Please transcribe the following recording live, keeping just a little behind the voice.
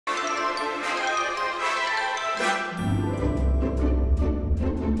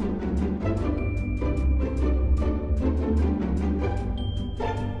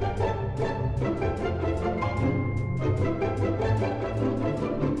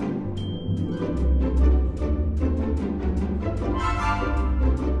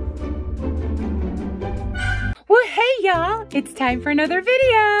It's time for another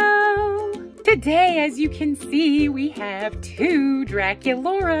video. Today, as you can see, we have two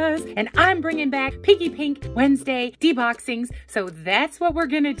Draculauras, and I'm bringing back Pinky Pink Wednesday deboxings, so that's what we're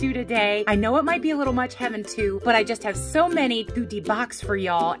gonna do today. I know it might be a little much having two, but I just have so many to debox for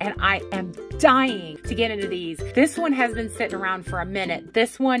y'all, and I am dying to get into these. This one has been sitting around for a minute.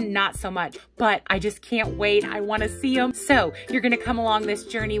 This one, not so much, but I just can't wait. I wanna see them. So you're gonna come along this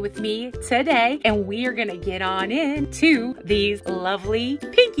journey with me today, and we are gonna get on into these lovely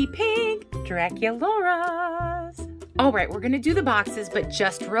Pinky Pink Draculauras. All right, we're gonna do the boxes, but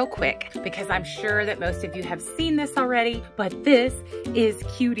just real quick, because I'm sure that most of you have seen this already, but this is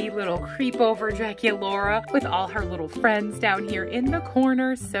cutie little Creepover Draculaura with all her little friends down here in the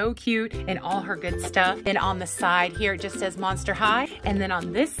corner. So cute, and all her good stuff. And on the side here, it just says Monster High. And then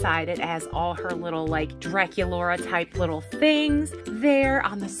on this side, it has all her little like Draculaura type little things there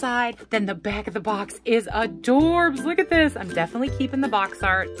on the side. Then the back of the box is adorbs. Look at this. I'm definitely keeping the box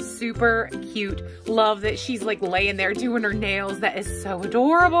art. Super cute. Love that she's like laying there doing her nails. That is so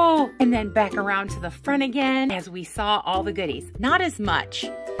adorable. And then back around to the front again as we saw all the goodies. Not as much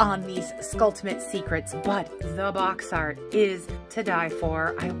on these Skulltimate secrets, but the box art is to die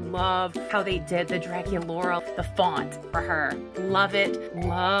for. I love how they did the Draculaura, the font for her. Love it.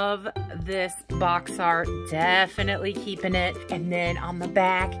 Love this box art. Definitely keeping it. And then on the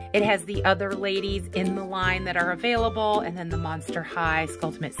back, it has the other ladies in the line that are available, and then the Monster High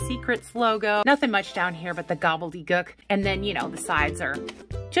Skulltimate Secrets logo. Nothing much down here but the gobbledygook. And then, you know, the sides are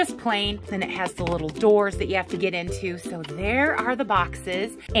just plain. Then it has the little doors that you have to get into. So there are the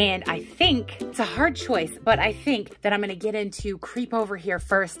boxes. And I think it's a hard choice, but I think that I'm gonna get into Creepover here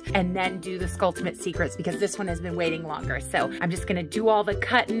first and then do the Skulltimate Secrets because this one has been waiting longer. So I'm just gonna do all the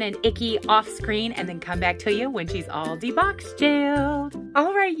cutting and icky off screen and then come back to you when she's all debox jailed.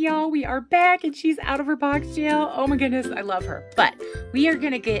 All right, y'all, we are back and she's out of her box jail. Oh my goodness, I love her. But we are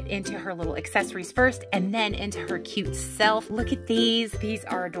gonna get into her little accessories first and then into her cute self. Look at these. These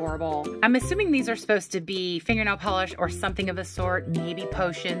are adorable. I'm assuming these are supposed to be fingernail polish or something of the sort, maybe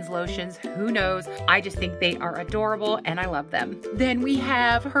potions, lotions, who knows. I just think they are adorable and I love them. Then we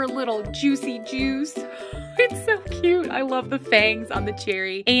have her little Juicy Juice. It's so cute. I love the fangs on the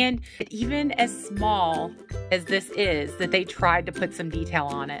cherry. And even as small as this is, that they tried to put some detail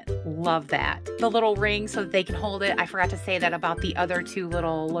on it. Love that. The little ring so that they can hold it. I forgot to say that about the other two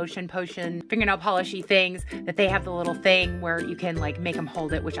little lotion potion fingernail polishy things, that they have the little thing where you can like make them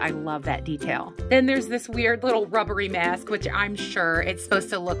hold it, which I love that detail. Then there's this weird little rubbery mask, which I'm sure it's supposed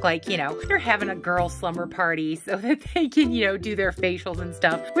to look like, you know, they're having a girl slumber party so that they can, you know, do their facials and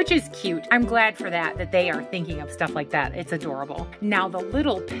stuff, which is cute. I'm glad for that they are thinking of stuff like that. It's adorable. Now the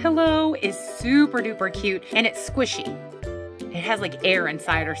little pillow is super duper cute and it's squishy. It has like air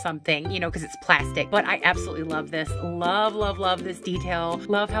inside or something, you know, because it's plastic. But I absolutely love this. Love, love, love this detail.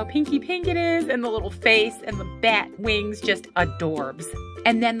 Love how pinky pink it is and the little face and the bat wings, just adorbs.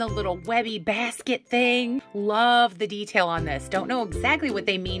 And then the little webby basket thing. Love the detail on this. Don't know exactly what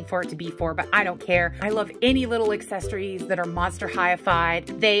they mean for it to be for, but I don't care. I love any little accessories that are Monster High-ified.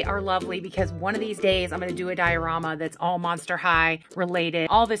 They are lovely because one of these days I'm gonna do a diorama that's all Monster High related.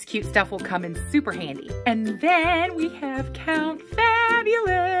 All this cute stuff will come in super handy. And then we have Count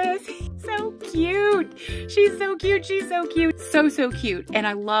Fabulous. So cute. She's so cute. She's so cute. So, so cute. And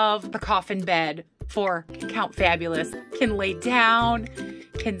I love the coffin bed for Count Fabulous. Can lay down,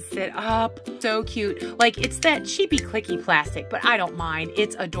 can sit up. So cute. Like, it's that cheapy clicky plastic, but I don't mind.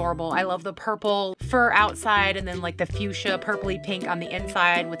 It's adorable. I love the purple fur outside and then like the fuchsia purpley pink on the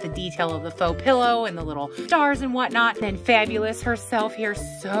inside with the detail of the faux pillow and the little stars and whatnot. And then Fabulous herself here,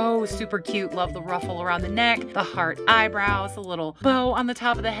 so super cute. Love the ruffle around the neck, the heart eyebrows, the little bow on the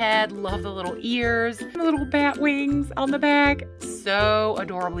top of the head. Love the little ears, the little bat wings on the back. So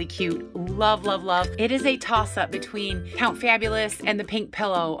adorably cute. Love, love, love. It is a toss-up between Count Fabulous and the pink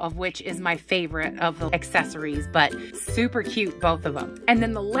pillow, of which is my favorite of the accessories, but super cute, both of them. And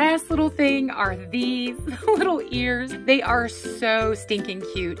then the last little thing are these little ears. They are so stinking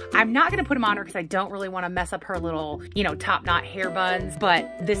cute. I'm not gonna put them on her because I don't really want to mess up her little, you know, top knot hair buns, but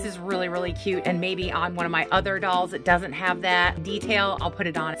this is really, really cute. And maybe on one of my other dolls that doesn't have that detail, I'll put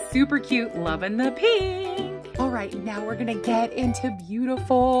it on. Super cute, loving the pink. All right, now we're gonna get into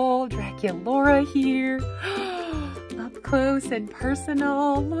beautiful Draculaura here. Up close and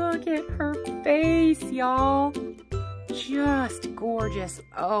personal. Look at her face, y'all. Just gorgeous.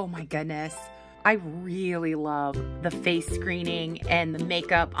 Oh my goodness. I really love the face screening and the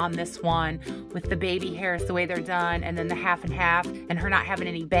makeup on this one with the baby hairs, the way they're done, and then the half and half, and her not having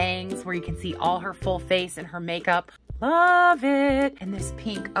any bangs where you can see all her full face and her makeup. Love it. And this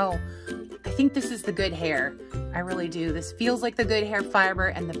pink, oh, I I think this is the good hair. I really do. This feels like the good hair fiber,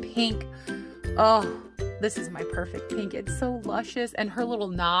 and the pink. Oh, this is my perfect pink. It's so luscious. And her little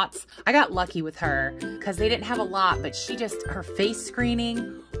knots, I got lucky with her because they didn't have a lot, but her face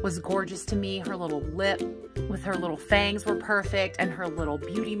screening was gorgeous to me. Her little lip with her little fangs were perfect, and her little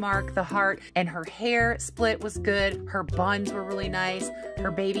beauty mark, the heart, and her hair split was good. Her buns were really nice.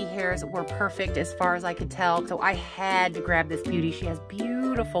 Her baby hairs were perfect as far as I could tell. So I had to grab this beauty. She has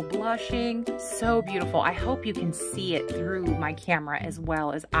beautiful blushing, so beautiful. I hope you can see it through my camera as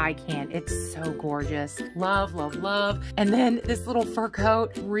well as I can. It's so gorgeous. Love, love, love. And then this little fur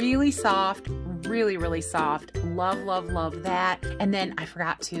coat, really soft, really, really soft. Love, love, love that. And then I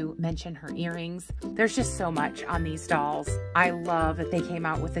forgot to mention her earrings. There's just so much on these dolls. I love that they came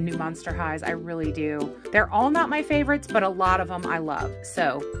out with the new Monster Highs. I really do. They're all not my favorites, but a lot of them I love.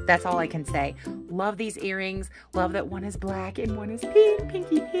 So that's all I can say. Love these earrings. Love that one is black and one is pink,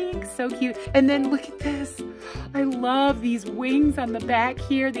 pinky pink. So cute. And then look at this. I love these wings on the back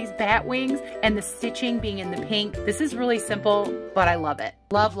here, these bat wings, and the stitching being in the pink. This is really simple, but I love it.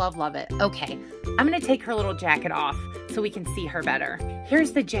 Love, love, love it. Okay, I'm gonna take her little jacket off so we can see her better.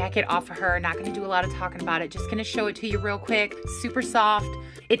 Here's the jacket off of her. Not gonna do a lot of talking about it. Just gonna show it to you real quick. Super soft.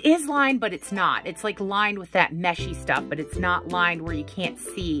 It is lined, but it's not. It's like lined with that meshy stuff, but it's not lined where you can't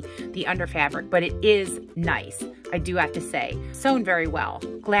see the under fabric, but it is nice. I do have to say. Sewn very well.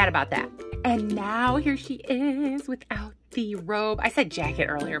 Glad about that. And now here she is without the robe. I said jacket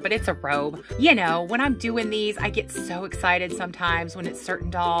earlier, but it's a robe. You know, when I'm doing these, I get so excited sometimes when it's certain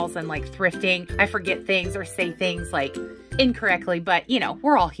dolls and like thrifting. I forget things or say things like incorrectly, but you know,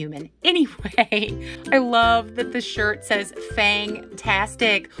 we're all human. Anyway, I love that the shirt says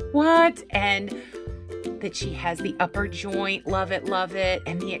Fang-tastic. What? And that she has the upper joint, love it,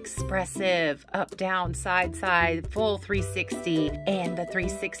 and the expressive up, down, side, full 360, and the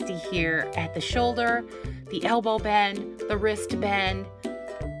 360 here at the shoulder, the elbow bend, the wrist bend,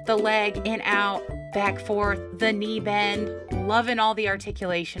 the leg in, out, back, forth, the knee bend. Loving all the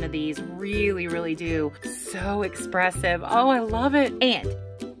articulation of these, really, really do. So expressive. Oh, I love it. And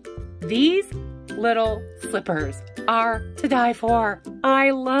these little slippers are to die for.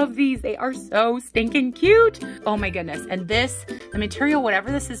 I love these. They are so stinking cute. Oh my goodness. And this, the material,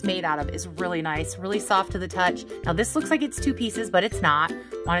 whatever this is made out of, is really nice, really soft to the touch. Now this looks like it's 2 pieces, but it's not.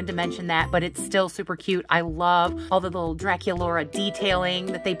 Wanted to mention that, but it's still super cute. I love all the little Draculaura detailing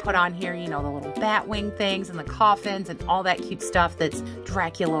that they put on here, you know, the little bat wing things and the coffins and all that cute stuff that's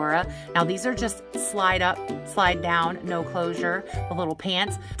Draculaura. Now these are just slide up, slide down, no closure, the little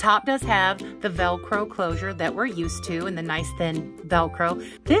pants. Top does have the Velcro closure that we're used to and the nice thin Velcro.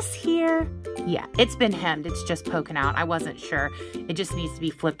 This here, yeah, it's been hemmed. It's just poking out. I wasn't sure. It just needs to be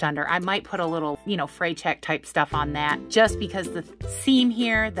flipped under. I might put a little, you know, fray check type stuff on that just because the seam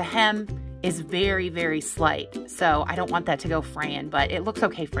here, the hem, is very, very slight. So I don't want that to go fraying, but it looks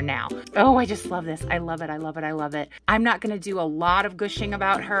okay for now. Oh, I just love this. I love it. I love it. I love it. I'm not going to do a lot of gushing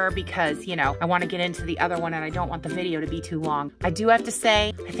about her because, you know, I want to get into the other one and I don't want the video to be too long. I do have to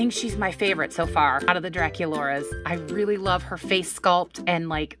say, I think she's my favorite so far out of the Draculauras. I really love her face sculpt and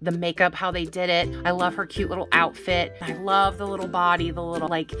like the makeup, how they did it. I love her cute little outfit. I love the little body, the little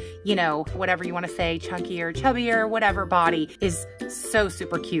like, you know, whatever you want to say, chunkier, chubbier, whatever body is so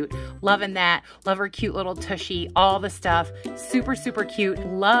super cute. Loving that. Love her cute little tushy, all the stuff. Super, super cute.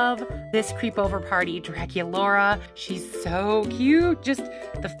 Love this Creepover Party Draculaura. She's so cute. Just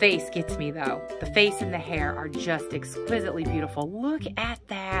the face gets me though. The face and the hair are just exquisitely beautiful. Look at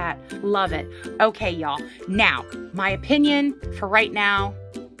that. Love it. Okay, y'all. Now, my opinion for right now,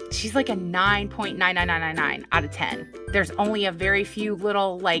 she's like a 9.99999 out of 10. There's only a very few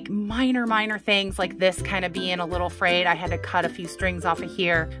little like minor things like this kind of being a little frayed. I had to cut a few strings off of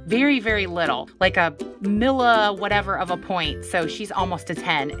here. Very, very little, like a milla whatever of a point. So she's almost a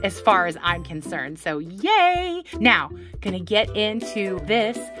 10 as far as I'm concerned. So yay! Now, gonna get into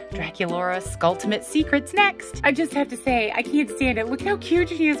this Draculaura Skulltimate Secrets next. I just have to say, I can't stand it. Look how cute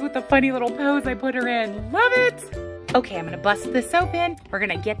she is with the funny little pose I put her in. Love it! Okay, I'm gonna bust this open. We're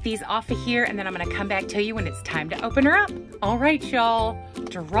gonna get these off of here and then I'm gonna come back to you when it's time to open her up. All right, y'all,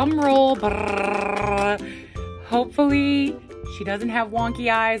 drum roll. Brrr. Hopefully she doesn't have wonky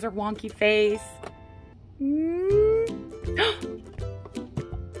eyes or wonky face.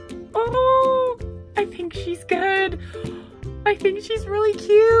 Oh, I think she's good. I think she's really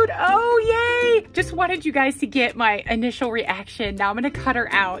cute. Oh, yay. Just wanted you guys to get my initial reaction. Now I'm gonna cut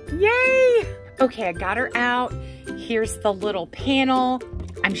her out. Yay. Okay, I got her out. Here's the little panel.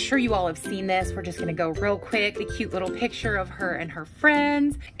 I'm sure you all have seen this. We're just gonna go real quick. The cute little picture of her and her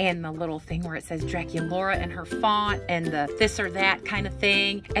friends, and the little thing where it says Draculaura and her font, and the this or that kind of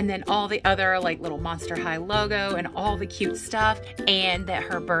thing, and then all the other like little Monster High logo and all the cute stuff, and that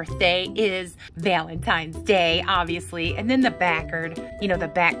her birthday is Valentine's Day, obviously. And then the backard, you know, the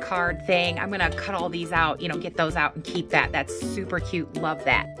back card thing. I'm gonna cut all these out, you know, get those out and keep that. That's super cute, love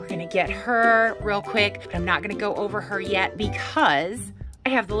that. We're gonna get her real quick, but I'm not gonna go over her yet because I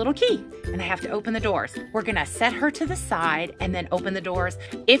have the little key and I have to open the doors. We're gonna set her to the side and then open the doors.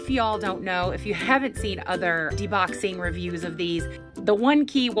 If y'all don't know, if you haven't seen other deboxing reviews of these, the one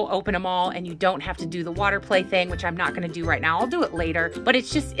key will open them all and you don't have to do the water play thing, which I'm not gonna do right now. I'll do it later, but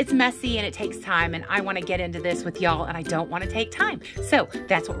it's messy and it takes time, and I wanna get into this with y'all and I don't wanna take time. So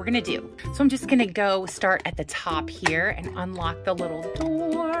that's what we're gonna do. So I'm just gonna go start at the top here and unlock the little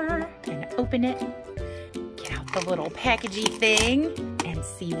door and open it. Get out the little packagey thing and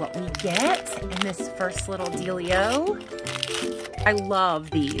see what we get in this first little dealio. I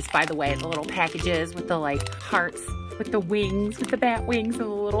love these, by the way, the little packages with the like hearts, with the wings, with the bat wings and the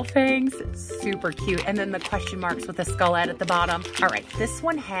little things. Super cute. And then the question marks with the skullette at the bottom. All right, this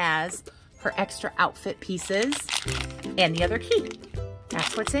one has her extra outfit pieces and the other key.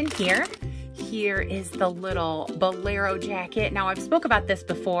 That's what's in here. Here is the little bolero jacket. Now, I've spoke about this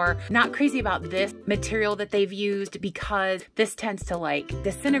before. Not crazy about this material that they've used because this tends to like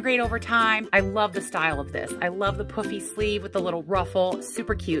disintegrate over time. I love the style of this. I love the puffy sleeve with the little ruffle,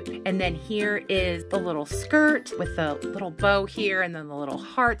 super cute. And then here is the little skirt with the little bow here and then the little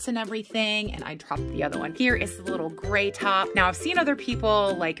hearts and everything. And I dropped the other one. Here is the little gray top. Now, I've seen other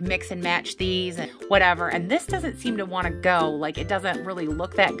people like mix and match these and whatever, and this doesn't seem to want to go. Like, it doesn't really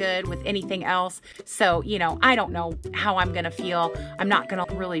look that good with anything else. So, you know, I don't know how I'm gonna feel. I'm not gonna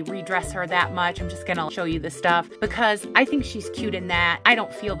really redress her that much. I'm just gonna show you the stuff because I think she's cute in that. I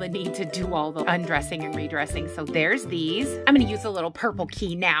don't feel the need to do all the undressing and redressing. So there's these. I'm gonna use a little purple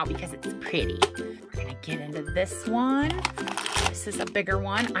key now because it's pretty. We're gonna get into this one. This is a bigger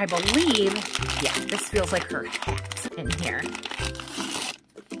one. I believe, yeah, this feels like her hat in here.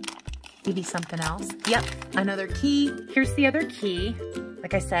 Maybe something else. Yep, another key. Here's the other key.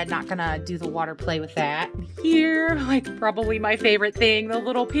 Like I said, not gonna do the water play with that. Here, like probably my favorite thing, the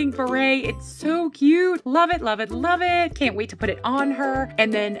little pink beret. It's so cute. Love it, love it, love it. Can't wait to put it on her.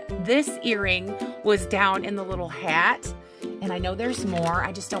 And then this earring was down in the little hat. And I know there's more.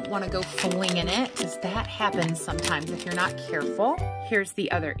 I just don't want to go fooling in it because that happens sometimes if you're not careful. Here's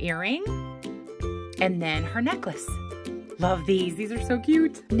the other earring. And then her necklace. Love these. These are so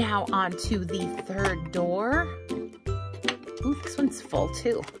cute. Now on to the third door. Ooh, this one's full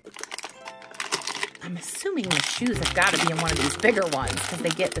too. I'm assuming the shoes have got to be in one of these bigger ones because they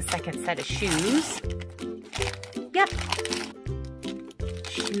get the second set of shoes. Yep.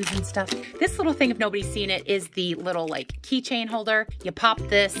 Shoes and stuff. This little thing, if nobody's seen it, is the little like keychain holder. You pop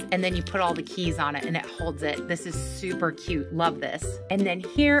this and then you put all the keys on it and it holds it. This is super cute. Love this. And then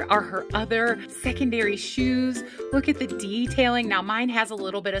here are her other secondary shoes. Look at the detailing. Now mine has a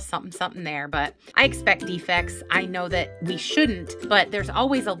little bit of something there, but I expect defects. I know that we shouldn't, but there's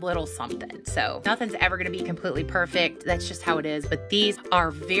always a little something. So nothing's ever going to be completely perfect. That's just how it is. But these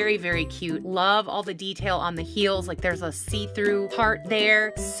are very, very cute. Love all the detail on the heels. Like there's a see-through part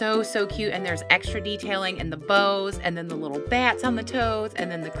there. So, so cute. And there's extra detailing in the bows and then the little bats on the toes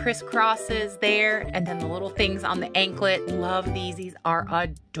and then the crisscrosses there and then the little things on the anklet. Love these. These are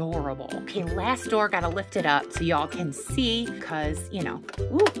adorable. Okay, last door, gotta lift it up so y'all can see because, you know,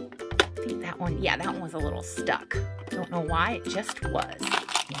 ooh, I think that one, yeah, that one was a little stuck. Don't know why, it just was.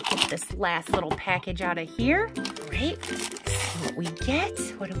 Get this last little package out of here. Great. What we get?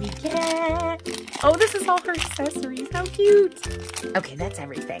 What do we get? Oh, this is all her accessories. How cute. Okay, that's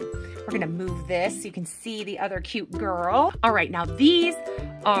everything. We're gonna move this so you can see the other cute girl. All right, now these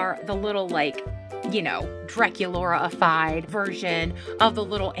are the little like, you know, Draculaura-ified version of the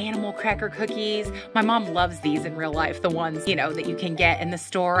little animal cracker cookies. My mom loves these in real life, the ones, you know, that you can get in the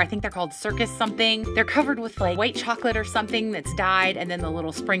store. I think they're called Circus something. They're covered with like white chocolate or something that's dyed and then the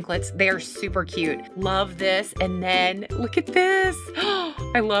little sprinklets. They're super cute. Love this. And then look at this.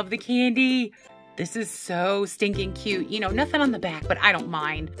 I love the candy. This is so stinking cute. You know, nothing on the back, but I don't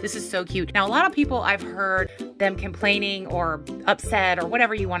mind. This is so cute. Now, a lot of people I've heard them complaining or upset or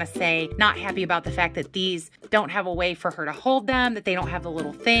whatever you want to say, not happy about the fact that these don't have a way for her to hold them, that they don't have the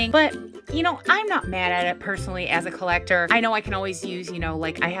little thing. But, you know, I'm not mad at it personally as a collector. I know I can always use, you know,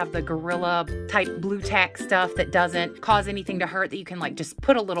 like I have the Gorilla type blue tack stuff that doesn't cause anything to hurt, that you can like just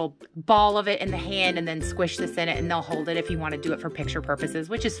put a little ball of it in the hand and then squish this in it and they'll hold it if you want to do it for picture purposes,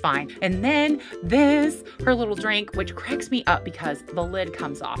 which is fine. And then this, her little drink, which cracks me up because the lid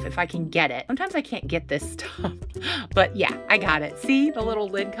comes off if I can get it. Sometimes I can't get this stuff, but yeah, I got it. See, the little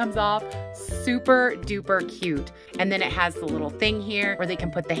lid comes off. Super duper cute. And then it has the little thing here where they can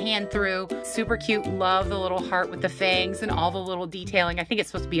put the hand through. Super cute. Love the little heart with the fangs and all the little detailing. I think it's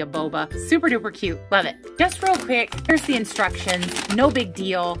supposed to be a boba. Super duper cute. Love it. Just real quick, here's the instructions. No big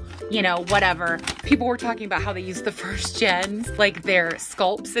deal, you know, whatever. People were talking about how they use the first gens, like their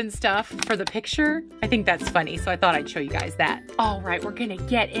sculpts and stuff for the picture. I think that's funny, so I thought I'd show you guys that. All right, we're gonna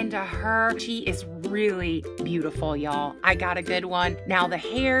get into her. She is really beautiful, y'all. I got a good one. Now the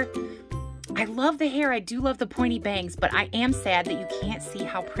hair, I love the hair. I do love the pointy bangs, but I am sad that you can't see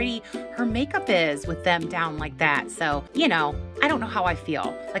how pretty her makeup is with them down like that. So, you know, I don't know how I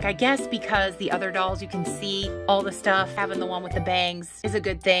feel. Like, I guess because the other dolls, you can see all the stuff, having the one with the bangs is a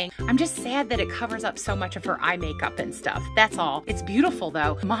good thing. I'm just sad that it covers up so much of her eye makeup and stuff. That's all. It's beautiful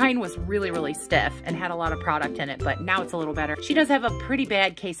though. Mine was really, really stiff and had a lot of product in it, but now it's a little better. She does have a pretty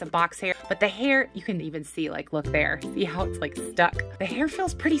bad case of box hair, but the hair, you can even see, like, look there. See how it's like stuck? The hair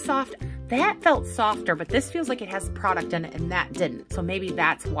feels pretty soft. That felt softer, but this feels like it has product in it and that didn't. So maybe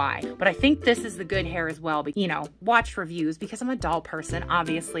that's why. But I think this is the good hair as well. But, you know, watch reviews because I'm a doll person,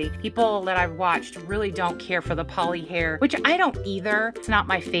 obviously. People that I've watched really don't care for the poly hair, which I don't either. It's not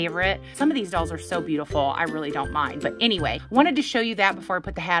my favorite. Some of these dolls are so beautiful, I really don't mind. But anyway, wanted to show you that before I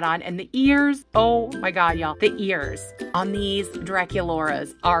put the hat on. And the ears, oh my God, y'all. The ears on these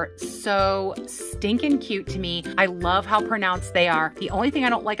Draculauras are so stinking cute to me. I love how pronounced they are. The only thing I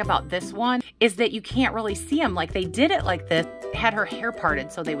don't like about this one is that you can't really see them. Like, they did it like this, had her hair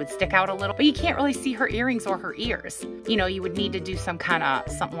parted so they would stick out a little, but you can't really see her earrings or her ears. You know, you would need to do some kind of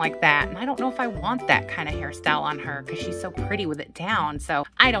something like that. And I don't know if I want that kind of hairstyle on her because she's so pretty with it down. So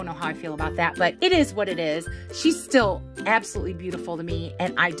I don't know how I feel about that, but it is what it is. She's still absolutely beautiful to me,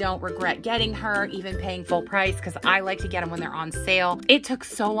 and I don't regret getting her, even paying full price, because I like to get them when they're on sale. It took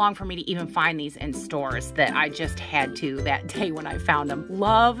so long for me to even find these in stores that I just had to that day when I found them.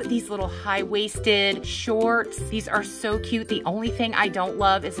 Love these little high-waisted shorts. These are so cute. The only thing I don't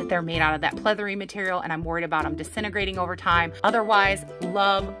love is that they're made out of that pleathery material, and I'm worried about them disintegrating over time. Otherwise,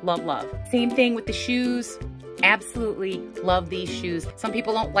 love, love, love. Same thing with the shoes. Absolutely love these shoes. Some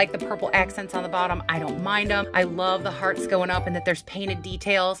people don't like the purple accents on the bottom. I don't mind them. I love the hearts going up and that there's painted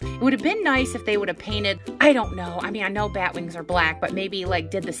details. It would have been nice if they would have painted, I don't know. I mean, I know bat wings are black, but maybe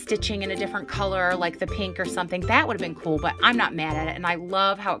like did the stitching in a different color, like the pink or something. That would have been cool, but I'm not mad at it. And I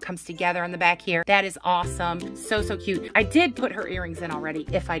love how it comes together on the back here. That is awesome. So, so cute. I did put her earrings in already,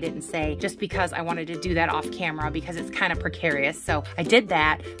 if I didn't say, just because I wanted to do that off camera because it's kind of precarious. So I did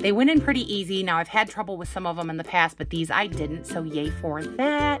that. They went in pretty easy. Now I've had trouble with some of them in the past, but these I didn't, so yay for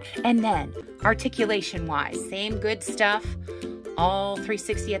that. And then articulation wise, same good stuff. All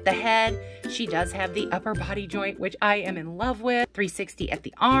 360 at the head. She does have the upper body joint, which I am in love with. 360 at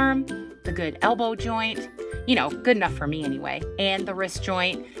the arm, the good elbow joint, you know, good enough for me anyway. And the wrist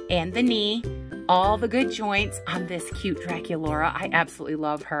joint and the knee. All the good joints on this cute Draculaura. I absolutely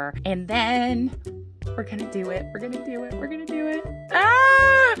love her. And then we're gonna do it. We're gonna do it. We're gonna do it.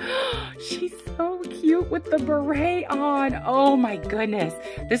 Ah! She's so cute with the beret on. Oh my goodness.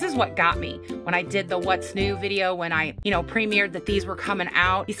 This is what got me when I did the What's New video, when I, you know, premiered that these were coming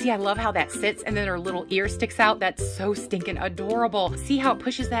out. You see, I love how that sits and then her little ear sticks out. That's so stinking adorable. See how it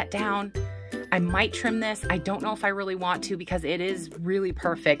pushes that down? I might trim this. I don't know if I really want to because it is really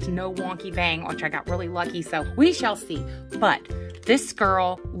perfect. No wonky bang, which I got really lucky. So we shall see. But this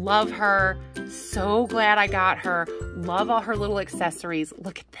girl, love her. So glad I got her. Love all her little accessories.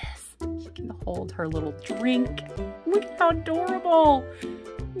 Look at this. She can hold her little drink. Look how adorable.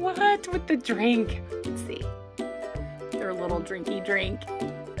 What with the drink? Let's see. Their little drinky drink.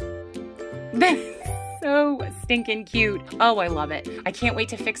 So stinking cute. Oh, I love it. I can't wait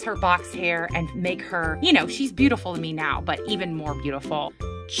to fix her box hair and make her, you know, she's beautiful to me now, but even more beautiful.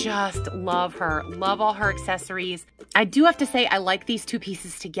 Just love her. Love all her accessories. I do have to say I like these two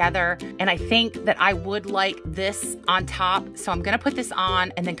pieces together, and I think that I would like this on top. So I'm gonna put this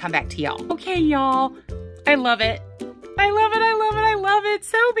on and then come back to y'all. Okay, y'all. I love it. I love it, I love it, I love it.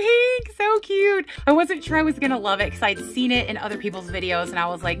 So pink, so cute. I wasn't sure I was gonna love it because I'd seen it in other people's videos and I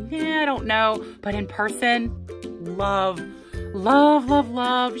was like, I don't know. But in person, love, Love, love,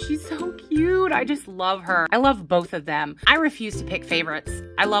 love. She's so cute. I just love her. I love both of them. I refuse to pick favorites.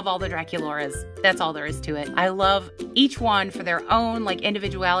 I love all the Draculauras. That's all there is to it. I love each one for their own like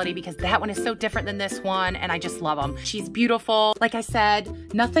individuality because that one is so different than this one and I just love them. She's beautiful. Like I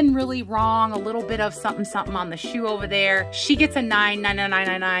said, nothing really wrong. A little bit of something on the shoe over there. She gets a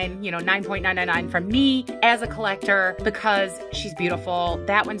 9.9999, you know, 9.999 from me as a collector because she's beautiful.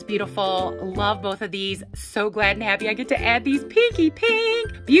 That one's beautiful. Love both of these. So glad and happy I get to add these pinky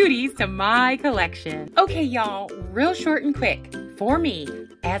pink beauties to my collection. Okay, y'all, real short and quick. For me,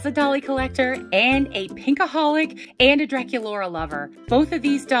 as a dolly collector and a pinkaholic and a Draculaura lover, both of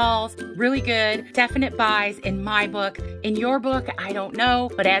these dolls, really good, definite buys in my book. In your book, I don't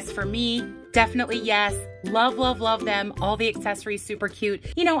know, but as for me, definitely yes. Love, love, love them. All the accessories, super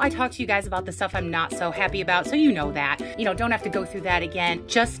cute. You know, I talked to you guys about the stuff I'm not so happy about, so you know that. You know, don't have to go through that again.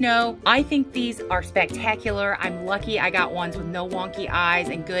 Just know, I think these are spectacular. I'm lucky I got ones with no wonky eyes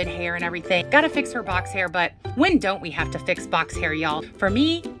and good hair and everything. Gotta fix her box hair, but when don't we have to fix box hair, y'all? For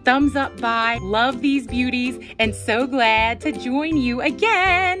me, thumbs up buy. Love these beauties and so glad to join you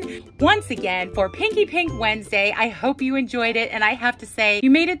again. Once again, for Pinky Pink Wednesday, I hope you enjoyed it, and I have to say, you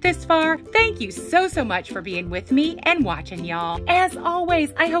made it this far. Thank you so, so much for being with me and watching, y'all. As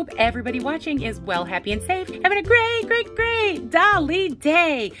always, I hope everybody watching is well, happy, and safe, having a great, great, great Dolly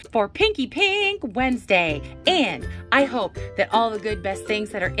Day for Pinky Pink Wednesday. And I hope that all the good, best things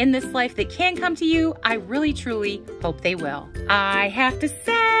that are in this life that can come to you, I really, truly hope they will. I have to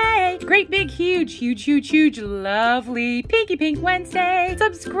say, great, big, huge, huge, huge, huge, lovely Pinky Pink Wednesday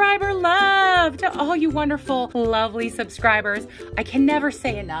subscriber love to all you wonderful, lovely subscribers. I can never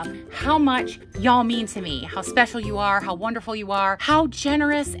say enough how much y'all mean to me, how special you are, how wonderful you are, how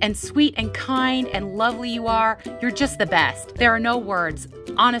generous and sweet and kind and lovely you are. You're just the best. There are no words,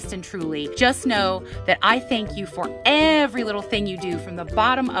 honest and truly. Just know that I thank you for every little thing you do from the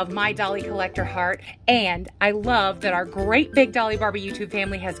bottom of my Dolly collector heart. And I love that our great big Dolly Barbie YouTube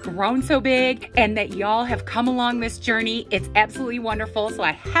family has grown so big and that y'all have come along this journey. It's absolutely wonderful. So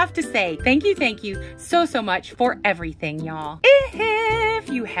I have to say thank you so, so much for everything, y'all. If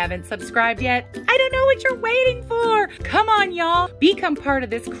you haven't subscribed yet, I don't know what you're waiting for. Come on, y'all. Become part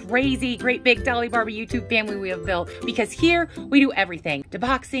of this crazy, great big Dolly Barbie YouTube family we have built, because here we do everything.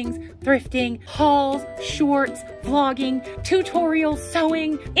 Deboxings, thrifting, hauls, shorts, vlogging, tutorials,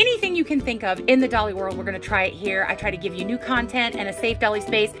 sewing, anything you can think of in the Dolly world, we're gonna try it here. I try to give you new content and a safe Dolly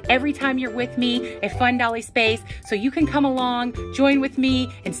space every time you're with me, a fun Dolly space, so you can come along, join with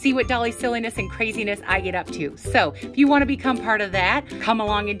me, and see what Dolly silliness and craziness I get up to. So if you wanna become part of that, come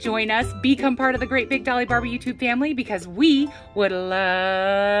along and join us. Become part of the great big Dolly Barbie YouTube family, because we would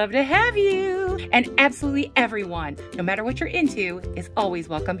love to have you. And absolutely everyone, no matter what you're into, is always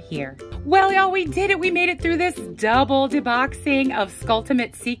welcome here. Well, y'all, we did it. We made it through this double deboxing of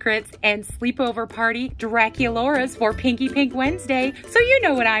Skulltimate Secrets and Sleepover Party Draculauras for Pinky Pink Wednesday. So you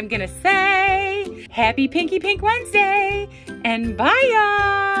know what I'm gonna say. Happy Pinky Pink Wednesday, and bye,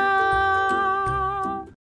 y'all.